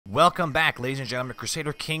Welcome back, ladies and gentlemen, to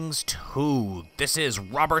Crusader Kings 2. This is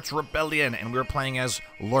Robert's Rebellion, and we're playing as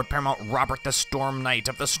Lord Paramount Robert the Storm Knight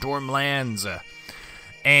of the Stormlands.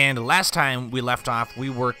 And last time we left off, we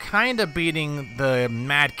were kind of beating the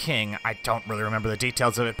Mad King. I don't really remember the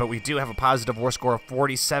details of it, but we do have a positive war score of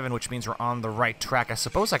 47, which means we're on the right track. I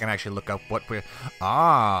suppose I can actually look up what we're...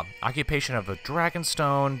 occupation of the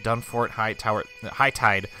Dragonstone, Dunfort, High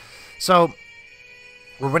Tide. So...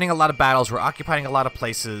 we're winning a lot of battles. We're occupying a lot of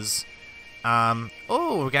places. We can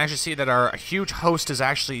actually see that our huge host is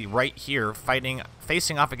actually right here,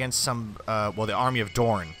 facing off against some, the army of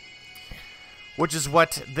Dorne. Which is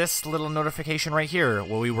what this little notification right here,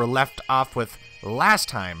 where we were left off with last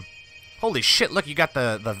time. Holy shit, look, you got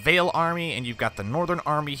the Vale army, and you've got the Northern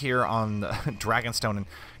army here on the Dragonstone, and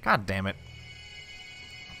god damn it.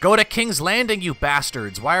 Go to King's Landing, you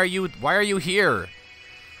bastards! Why are you here?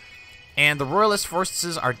 And the Royalist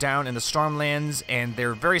forces are down in the Stormlands, and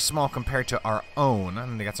they're very small compared to our own.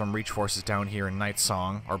 And they got some Reach forces down here in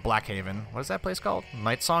Nightsong, or Blackhaven. What is that place called?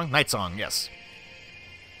 Nightsong? Nightsong, yes.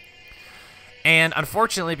 And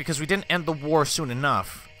unfortunately, because we didn't end the war soon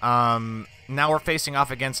enough, now we're facing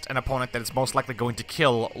off against an opponent that is most likely going to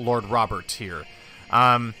kill Lord Robert here.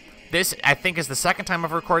 This, I think, is the second time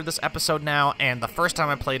I've recorded this episode now, and the first time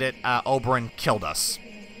I played it, Oberyn killed us.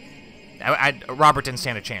 Robert didn't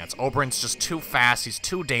stand a chance. Oberyn's just too fast. He's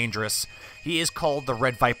too dangerous. He is called the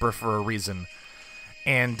Red Viper for a reason.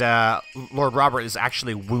 And Lord Robert is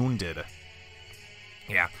actually wounded.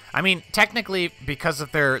 Yeah. I mean, technically, because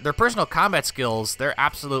of their personal combat skills, they're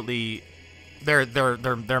absolutely...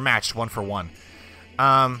 They're matched 1 for 1.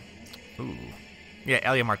 Ooh. Yeah,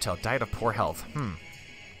 Elia Martell died of poor health.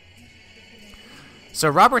 So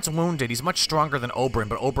Robert's wounded. He's much stronger than Oberyn,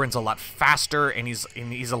 but Oberyn's a lot faster, and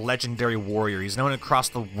he's a legendary warrior. He's known across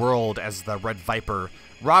the world as the Red Viper.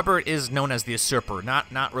 Robert is known as the Usurper.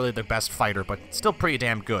 Not really the best fighter, but still pretty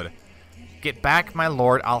damn good. Get back, my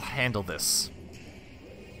lord. I'll handle this.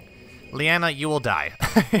 Lyanna, you will die.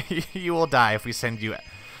 You will die if we send you.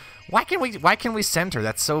 Why can we send her?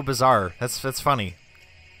 That's so bizarre. That's funny.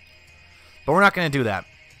 But we're not going to do that.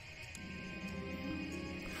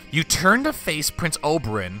 You turn to face Prince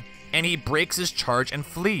Oberyn, and he breaks his charge and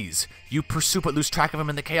flees. You pursue but lose track of him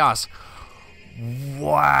in the chaos.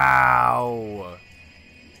 Wow.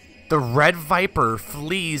 The Red Viper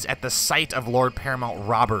flees at the sight of Lord Paramount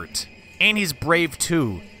Robert. And he's brave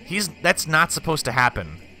too. That's not supposed to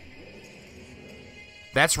happen.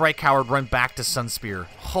 That's right, coward. Run back to Sunspear.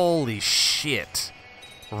 Holy shit.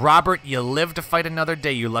 Robert, you live to fight another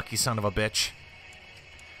day, you lucky son of a bitch.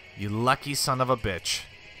 You lucky son of a bitch.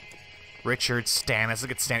 Richard, Stannis,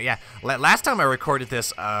 look at Stannis. Yeah, last time I recorded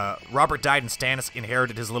this, Robert died and Stannis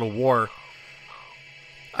inherited his little war.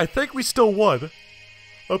 I think we still won.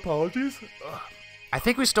 Apologies. I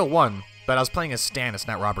think we still won, but I was playing as Stannis,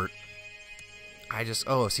 not Robert.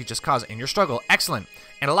 See, just cause it in your struggle. Excellent.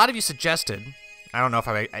 And a lot of you suggested, I don't know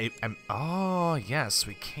if I'm, oh, yes,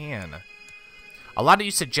 we can. A lot of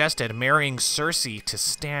you suggested marrying Cersei to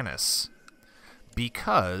Stannis.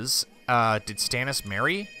 Because, did Stannis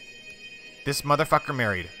marry? This motherfucker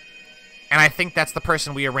married. And I think that's the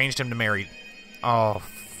person we arranged him to marry. Oh,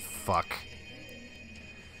 fuck.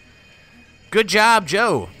 Good job,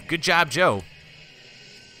 Joe. Good job, Joe.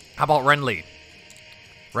 How about Renly?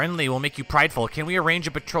 Renly will make you prideful. Can we arrange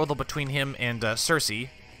a betrothal between him and Cersei?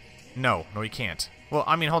 No, we can't. Well,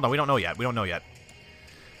 I mean, hold on. We don't know yet.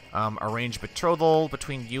 Arrange betrothal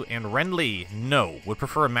between you and Renly. No. Would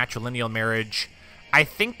prefer a matrilineal marriage. I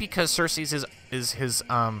think because Cersei's is his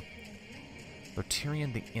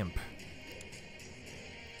Tyrion the Imp.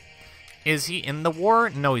 Is he in the war?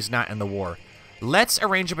 No, he's not in the war. Let's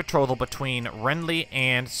arrange a betrothal between Renly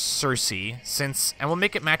and Cersei, and we'll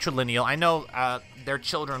make it matrilineal. I know their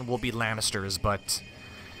children will be Lannisters, but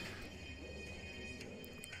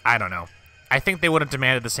I don't know. I think they would have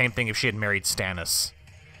demanded the same thing if she had married Stannis.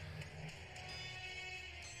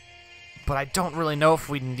 But I don't really know if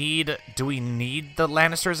do we need the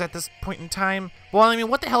Lannisters at this point in time? Well, I mean,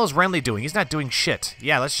 what the hell is Renly doing? He's not doing shit.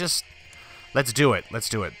 Yeah, let's do it. Let's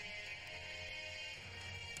do it.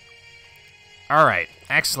 Alright,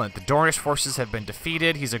 excellent. The Dornish forces have been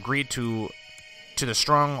defeated. He's agreed to the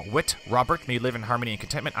strong wit. Robert, may you live in harmony and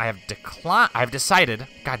contentment. I've decided,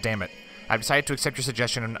 god damn it, I've decided to accept your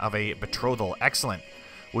suggestion of a betrothal. Excellent.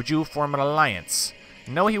 Would you form an alliance?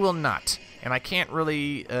 No, he will not. And I can't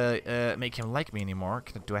really make him like me anymore.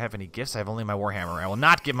 Do I have any gifts? I have only my Warhammer. I will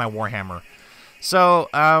not give my Warhammer. So,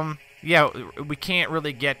 yeah, we can't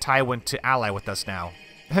really get Tywin to ally with us now.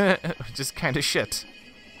 Just kind of shit.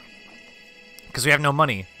 Because we have no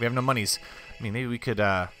money. We have no monies. I mean, maybe we could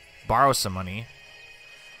borrow some money.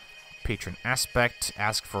 Patron aspect.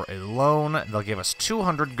 Ask for a loan. They'll give us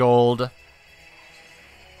 200 gold.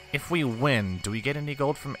 If we win, do we get any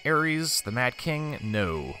gold from Ares, the Mad King?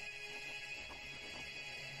 No.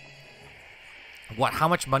 What? How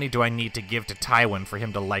much money do I need to give to Tywin for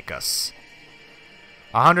him to like us?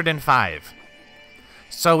 105.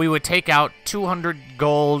 So we would take out 200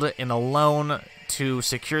 gold in a loan to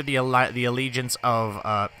secure the allegiance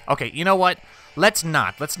of... okay, you know what? Let's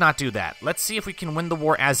not do that. Let's see if we can win the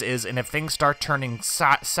war as is, and if things start turning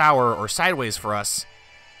sour or sideways for us...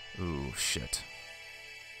 Ooh, shit.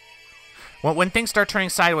 When things start turning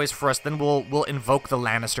sideways for us, then we'll invoke the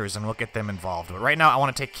Lannisters and we'll get them involved. But right now, I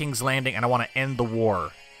want to take King's Landing and I want to end the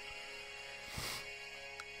war.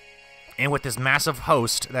 And with this massive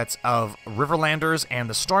host that's of Riverlanders and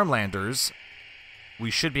the Stormlanders,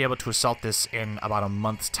 we should be able to assault this in about a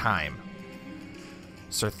month's time.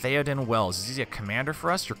 Sir Theoden Wells, is he a commander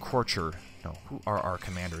for us or Courtier? No, who are our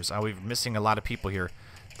commanders? We're missing a lot of people here.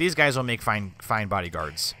 These guys will make fine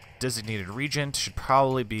bodyguards. Designated Regent should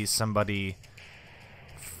probably be somebody...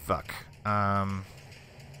 Fuck. Barristan.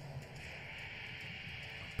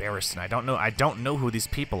 I don't know who these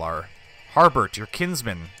people are. Harbert, your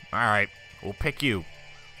kinsman. Alright, we'll pick you.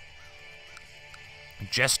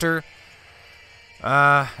 Jester?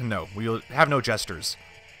 No, we'll have no jesters.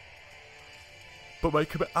 But my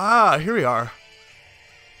here we are.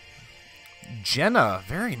 Jenna,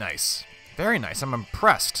 very nice. Very nice, I'm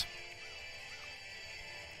impressed.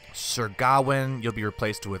 Sir Gawain, you'll be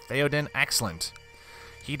replaced with Theoden. Excellent.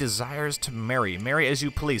 He desires to marry. Marry as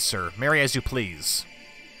you please, sir. Marry as you please.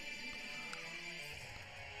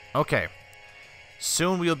 Okay.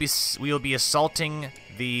 Soon we will be assaulting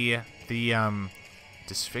the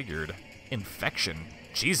disfigured infection.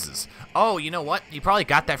 Jesus. Oh, you know what? You probably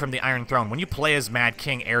got that from the Iron Throne. When you play as Mad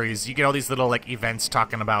King Ares, you get all these little like events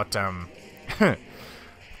talking about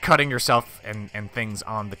cutting yourself and things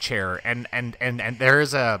on the chair, and there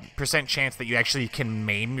is a % chance that you actually can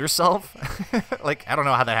maim yourself. Like, I don't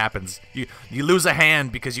know how that happens. You lose a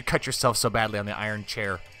hand because you cut yourself so badly on the iron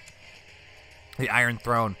chair. The Iron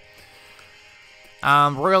Throne.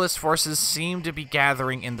 Royalist forces seem to be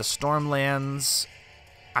gathering in the Stormlands.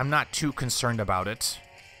 I'm not too concerned about it.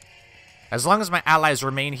 As long as my allies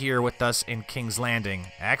remain here with us in King's Landing.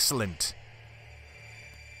 Excellent.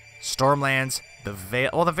 Stormlands, the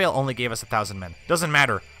Vale... Well, the Vale only gave us 1,000 men. Doesn't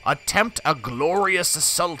matter. Attempt a glorious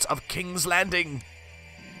assault of King's Landing.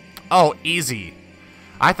 Oh, easy.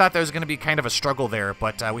 I thought there was going to be kind of a struggle there,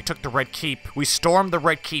 but we took the Red Keep. We stormed the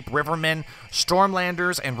Red Keep. Rivermen,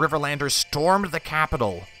 Stormlanders, and Riverlanders stormed the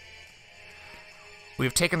capital.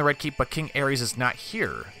 We've taken the Red Keep, but King Ares is not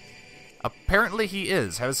here. Apparently he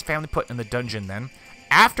is. Have his family put in the dungeon then.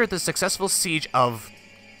 After the successful siege of...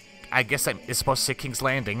 I guess that is supposed to say King's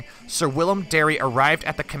Landing, Sir Willem Darry arrived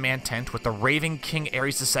at the command tent with the raving King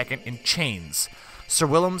Ares II in chains. Sir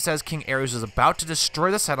Willem says King Ares was about to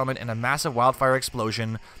destroy the settlement in a massive wildfire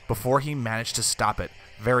explosion before he managed to stop it.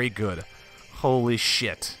 Very good. Holy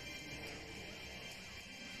shit.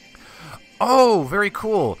 Oh, very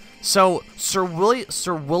cool. So, Sir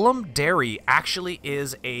Willem Darry actually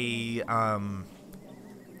is a,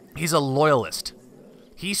 he's a loyalist.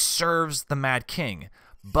 He serves the Mad King.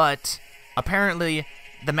 But apparently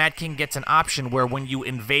the Mad King gets an option where when you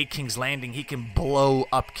invade King's Landing, he can blow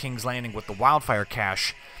up King's Landing with the wildfire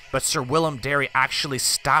cache. But Sir Willem Darry actually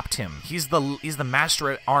stopped him. He's the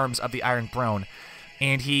master at arms of the Iron Throne,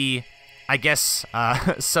 and he, I guess,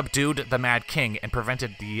 subdued the Mad King and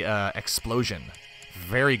prevented the explosion.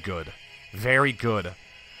 Very good. Very good.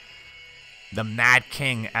 The Mad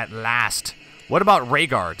King at last. What about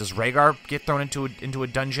Rhaegar? Does Rhaegar get thrown into a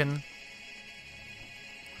dungeon?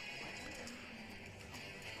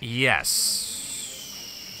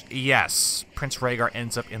 Yes. Yes. Prince Rhaegar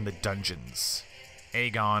ends up in the dungeons.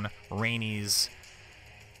 Aegon, Rhaenys.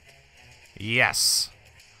 Yes.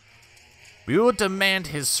 We will demand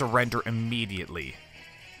his surrender immediately.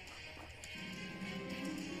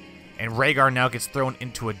 And Rhaegar now gets thrown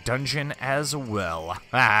into a dungeon as well.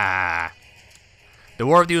 Ah! The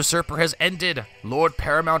War of the Usurper has ended. Lord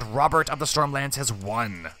Paramount Robert of the Stormlands has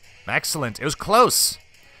won. Excellent. It was close.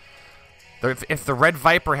 If the Red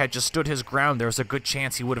Viper had just stood his ground, there was a good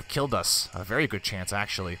chance he would have killed us. A very good chance,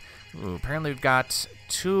 actually. Ooh, apparently we've got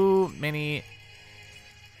too many...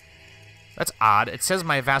 That's odd. It says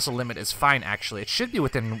my vassal limit is fine, actually. It should be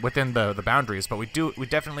within the boundaries, but we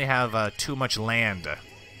definitely have too much land.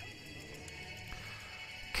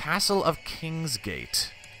 Castle of Kingsgate.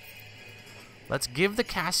 Let's give the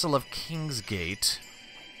Castle of Kingsgate...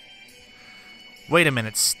 Wait a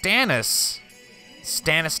minute, Stannis...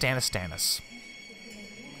 Stannis.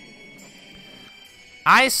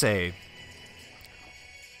 I say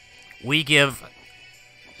we give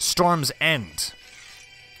Storm's End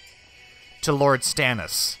to Lord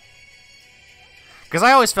Stannis. Because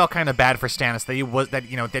I always felt kind of bad for Stannis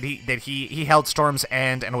that he held Storm's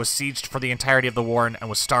End and was sieged for the entirety of the war and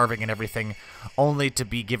was starving and everything, only to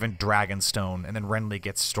be given Dragonstone, and then Renly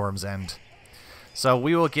gets Storm's End. So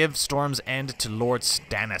we will give Storm's End to Lord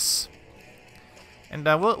Stannis, and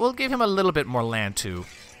we'll give him a little bit more land too.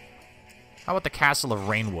 How about the Castle of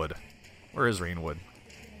Rainwood? Where is Rainwood?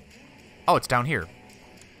 Oh, it's down here.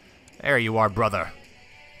 There you are, brother.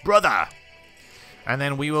 Brother! And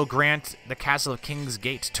then we will grant the Castle of King's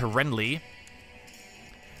Gate to Renly.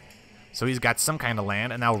 So he's got some kind of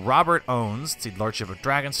land. And now Robert owns the Lordship of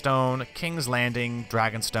Dragonstone, King's Landing,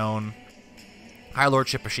 Dragonstone, High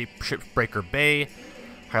Lordship of Shipbreaker Bay,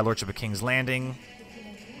 High Lordship of King's Landing.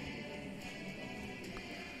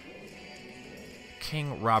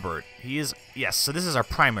 King Robert. He is... Yes, so this is our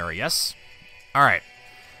primary, yes? Alright.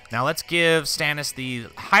 Now let's give Stannis the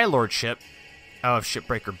High Lordship of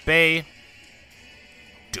Shipbreaker Bay.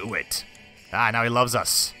 Do it. Ah, now he loves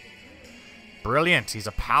us. Brilliant. He's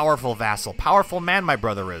a powerful vassal. Powerful man, my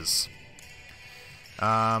brother is.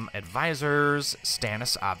 Advisors.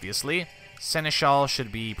 Stannis, obviously. Seneschal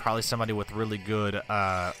should be probably somebody with really good...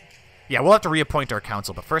 Yeah, we'll have to reappoint our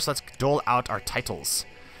council, but first let's dole out our titles.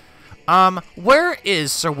 Where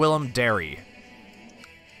is Sir Willem Derry?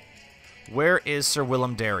 Where is Sir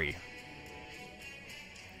Willem Derry?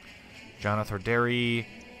 Jonathan Derry.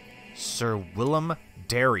 Sir Willem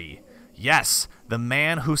Derry. Yes, the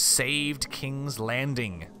man who saved King's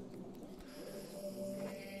Landing.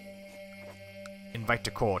 Invite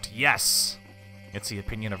to court. Yes. It's the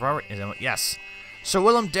opinion of our... Yes. Sir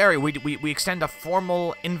Willem Derry, we extend a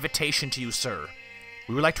formal invitation to you, sir.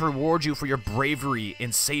 We would like to reward you for your bravery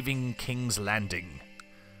in saving King's Landing.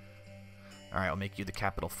 Alright, I'll make you the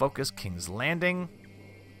capital focus. King's Landing.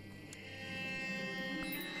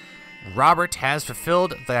 Robert has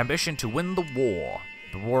fulfilled the ambition to win the war.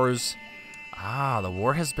 The war's... Ah, the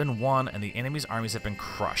war has been won and the enemy's armies have been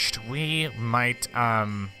crushed. We might,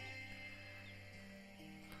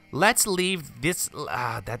 let's leave this...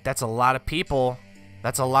 that's a lot of people.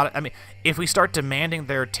 That's a lot of... I mean, if we start demanding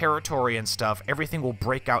their territory and stuff, everything will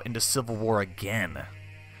break out into civil war again.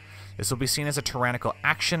 This will be seen as a tyrannical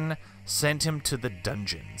action. Send him to the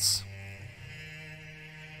dungeons.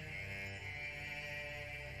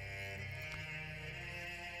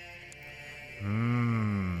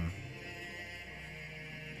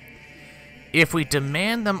 If we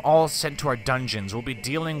demand them all sent to our dungeons, we'll be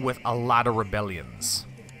dealing with a lot of rebellions.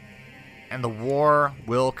 And the war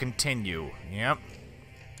will continue. Yep.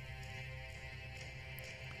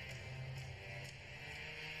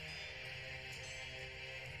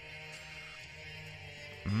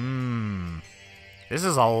 This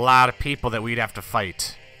is a lot of people that we'd have to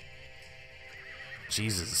fight.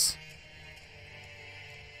 Jesus.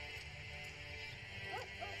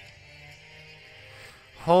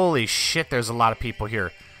 Holy shit, there's a lot of people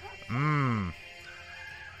here.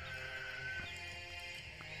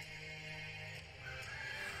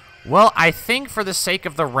 Well, I think for the sake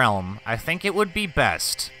of the realm, I think it would be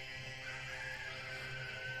best.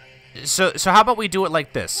 So how about we do it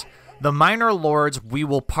like this? The minor lords, we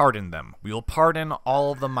will pardon them. We will pardon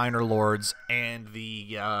all of the minor lords and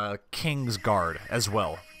the King's Guard as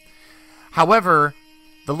well. However,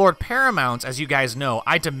 the Lord Paramounts, as you guys know,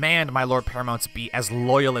 I demand my Lord Paramounts be as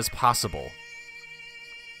loyal as possible.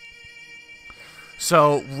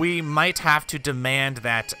 So we might have to demand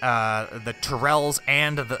that the Tyrells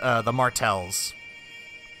and the Martells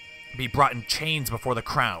be brought in chains before the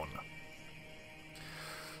crown.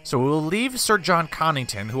 So we'll leave Sir John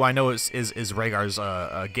Connington, who I know is Rhaegar's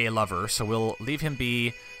gay lover, so we'll leave him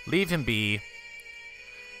be. Leave him be.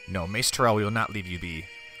 No, Mace Tyrell, we will not leave you be.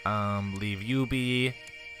 Leave you be.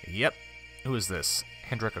 Yep. Who is this?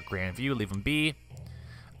 Hendrik of Grandview, leave him be.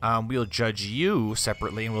 We'll judge you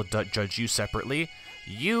separately, and we'll judge you separately.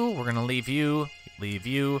 You, we're gonna leave you. Leave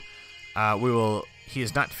you. He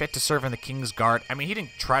is not fit to serve in the King's Guard. I mean, he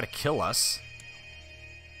didn't try to kill us.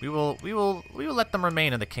 We will let them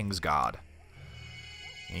remain in the King's Guard.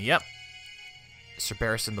 Yep. Sir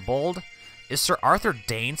Barristan the Bold. Is Sir Arthur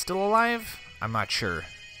Dane still alive? I'm not sure.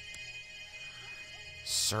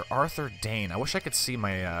 Sir Arthur Dane. I wish I could see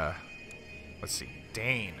my, let's see.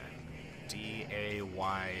 Dane.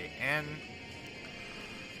 D-A-Y-N.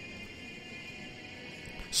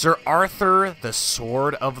 Sir Arthur, the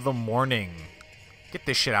Sword of the Morning. Get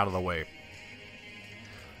this shit out of the way.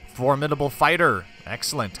 Formidable fighter.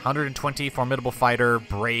 Excellent. 120, formidable fighter,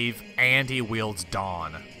 brave, and he wields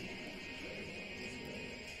Dawn.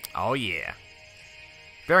 Oh, yeah.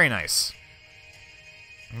 Very nice.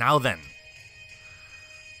 Now then.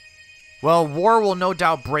 Well, war will no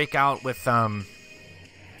doubt break out with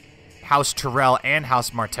House Tyrell and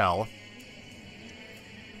House Martell.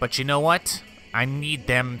 But you know what? I need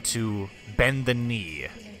them to bend the knee.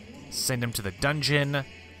 Send him to the dungeon.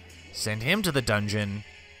 Send him to the dungeon.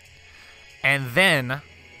 And then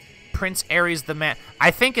Prince Ares the man.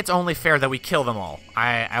 I think it's only fair that we kill them all.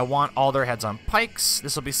 I want all their heads on pikes.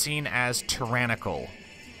 This will be seen as tyrannical.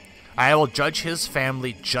 I will judge his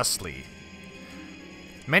family justly.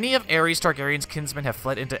 Many of Ares Targaryen's kinsmen have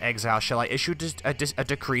fled into exile. Shall I issue a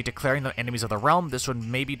decree declaring them enemies of the realm? This would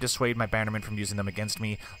maybe dissuade my bannermen from using them against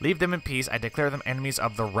me. Leave them in peace. I declare them enemies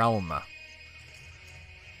of the realm.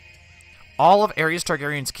 All of Ares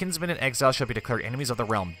Targaryen's kinsmen in exile shall be declared enemies of the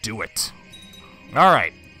realm. Do it. All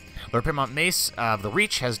right. Lord Paramount Mace of the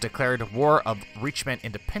Reach has declared War of Reachment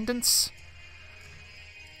independence.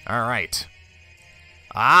 All right.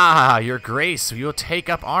 Ah, your grace. We will take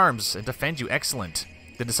up arms and defend you. Excellent.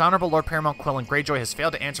 The dishonorable Lord Paramount Quellan Greyjoy has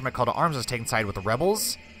failed to answer my call to arms and has taken side with the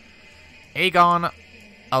rebels. Aegon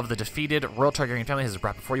of the defeated Royal Targaryen family has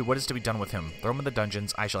brought before you. What is to be done with him? Throw him in the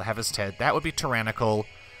dungeons. I shall have his head. That would be tyrannical.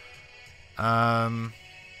 Take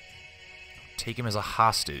him as a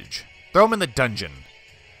hostage. Throw him in the dungeon.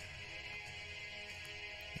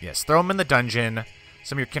 Yes, throw him in the dungeon.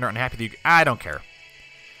 Some of your kin are unhappy with you. I don't care.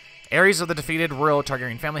 Ares of the defeated Royal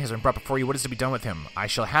Targaryen family has been brought before you. What is to be done with him? I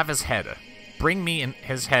shall have his head. Bring me in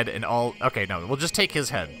his head and all... Okay, no, we'll just take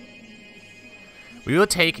his head. We will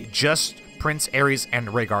take just Prince Ares and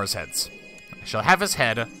Rhaegar's heads. I shall have his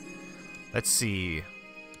head. Let's see.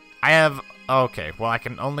 I have... Okay, well, I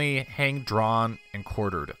can only hang, drawn, and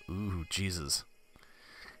quartered. Ooh, Jesus.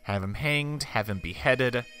 Have him hanged, have him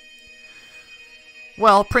beheaded.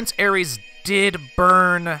 Well, Prince Ares did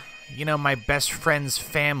burn, you know, my best friend's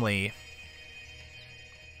family.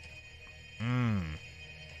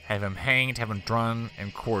 Have him hanged, have him drawn,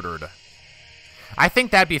 and quartered. I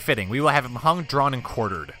think that'd be fitting. We will have him hung, drawn, and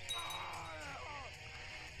quartered.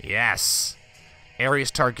 Yes.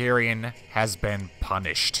 Ares Targaryen has been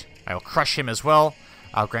punished. I will crush him as well.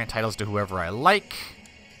 I'll grant titles to whoever I like.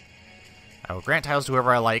 I will grant titles to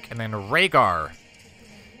whoever I like. And then Rhaegar,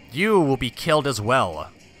 you will be killed as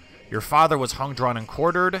well. Your father was hung, drawn, and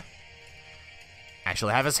quartered. I shall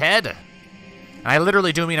have his head. And I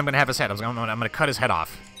literally do mean I'm going to have his head. I'm going to cut his head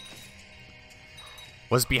off.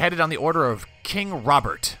 Was beheaded on the order of King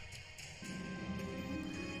Robert.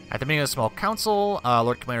 At the meeting of the small council,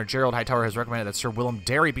 Lord Commander Gerald Hightower has recommended that Sir Willem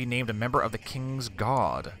Darry be named a member of the King's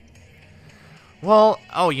Guard. Well,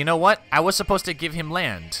 oh, you know what? I was supposed to give him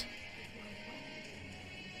land.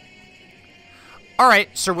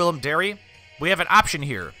 Alright, Sir Willem Darry, we have an option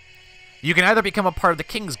here. You can either become a part of the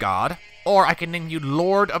King's Guard, or I can name you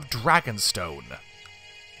Lord of Dragonstone.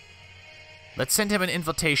 Let's send him an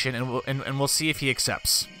invitation, and we'll see if he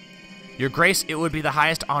accepts. Your Grace, it would be the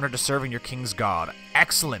highest honor to serve in your King's Guard.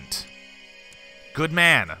 Excellent. Good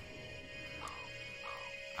man.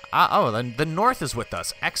 Oh, then the North is with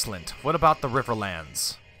us. Excellent. What about the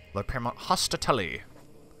Riverlands? Lord Paramount Hosta.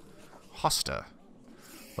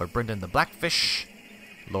 Lord Brynden the Blackfish.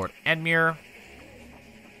 Lord Edmure.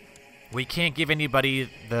 We can't give anybody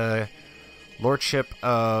the Lordship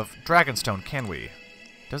of Dragonstone, can we?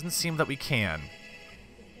 Doesn't seem that we can.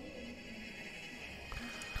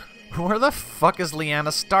 Where the fuck is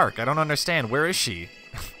Lyanna Stark? I don't understand. Where is she?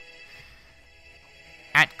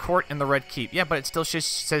 At court in the Red Keep. Yeah, but it still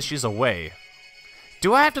says she's away.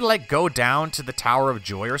 Do I have to, like, go down to the Tower of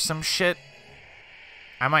Joy or some shit?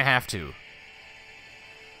 I might have to.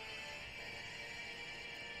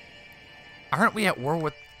 Aren't we at war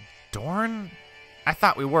with Dorne? I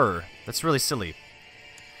thought we were. That's really silly.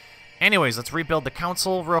 Anyways, let's rebuild the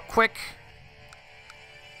council real quick.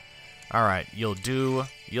 Alright, you'll do.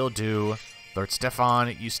 Lord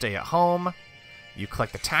Stefan, you stay at home. You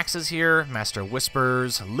collect the taxes here. Master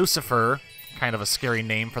Whispers, Lucifer, kind of a scary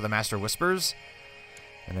name for the Master Whispers.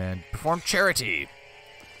 And then perform charity.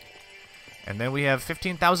 And then we have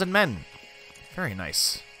 15,000 men. Very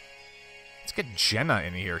nice. Let's get Jenna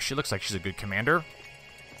in here. She looks like she's a good commander.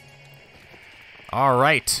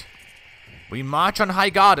 Alright. We march on High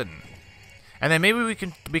Garden. And then maybe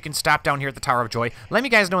we can stop down here at the Tower of Joy. Let me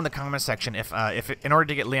guys know in the comment section if in order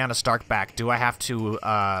to get Lyanna Stark back, do I have to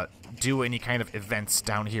do any kind of events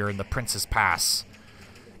down here in the Prince's Pass?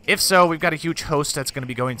 If so, we've got a huge host that's going to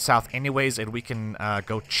be going south anyways, and we can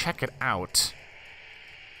go check it out.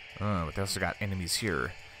 Oh, but they also got enemies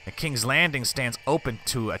here. The King's Landing stands open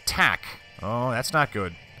to attack. Oh, that's not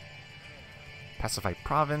good. Pacified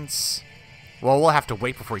Province. Well, we'll have to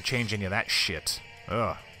wait before we change any of that shit.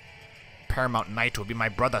 Ugh. Paramount Knight will be my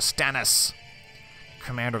brother Stannis,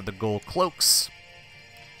 commander of the Gold Cloaks.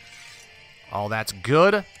 All that's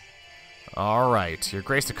good. All right, Your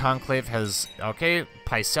Grace the Conclave has... Okay,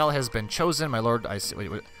 Pycelle has been chosen. My lord...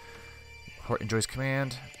 Wait. Hort enjoys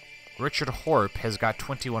command. Richard Horp has got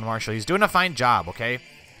 21 martial. He's doing a fine job, okay?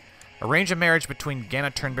 Arrange a marriage between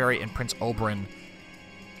Ganna Turnberry and Prince Oberyn.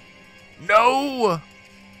 No!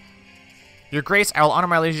 Your Grace, I will honor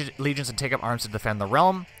my allegiance and take up arms to defend the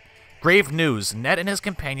realm. Grave news. Ned and his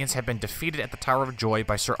companions have been defeated at the Tower of Joy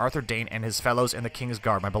by Sir Arthur Dayne and his fellows in the King's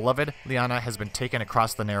Guard. My beloved Lyanna has been taken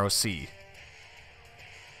across the narrow sea.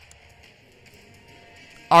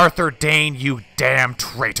 Arthur Dayne, you damn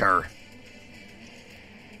traitor.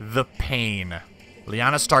 The pain.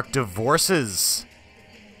 Lyanna Stark divorces.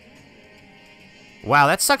 Wow,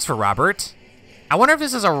 that sucks for Robert. I wonder if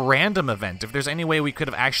this is a random event, if there's any way we could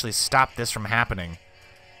have actually stopped this from happening.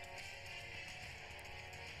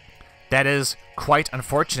 That is quite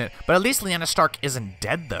unfortunate, but at least Lyanna Stark isn't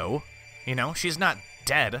dead, though. You know, she's not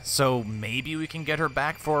dead, so maybe we can get her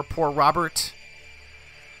back for poor Robert.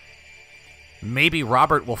 Maybe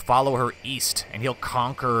Robert will follow her east, and he'll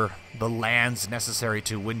conquer the lands necessary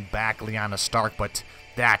to win back Lyanna Stark, but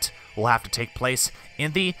that will have to take place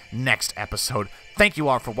in the next episode. Thank you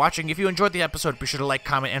all for watching. If you enjoyed the episode, be sure to like,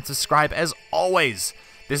 comment, and subscribe as always.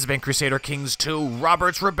 This has been Crusader Kings 2,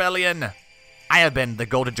 Robert's Rebellion. I have been the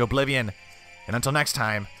Golden Joeblivion, and until next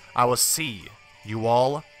time, I will see you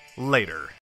all later.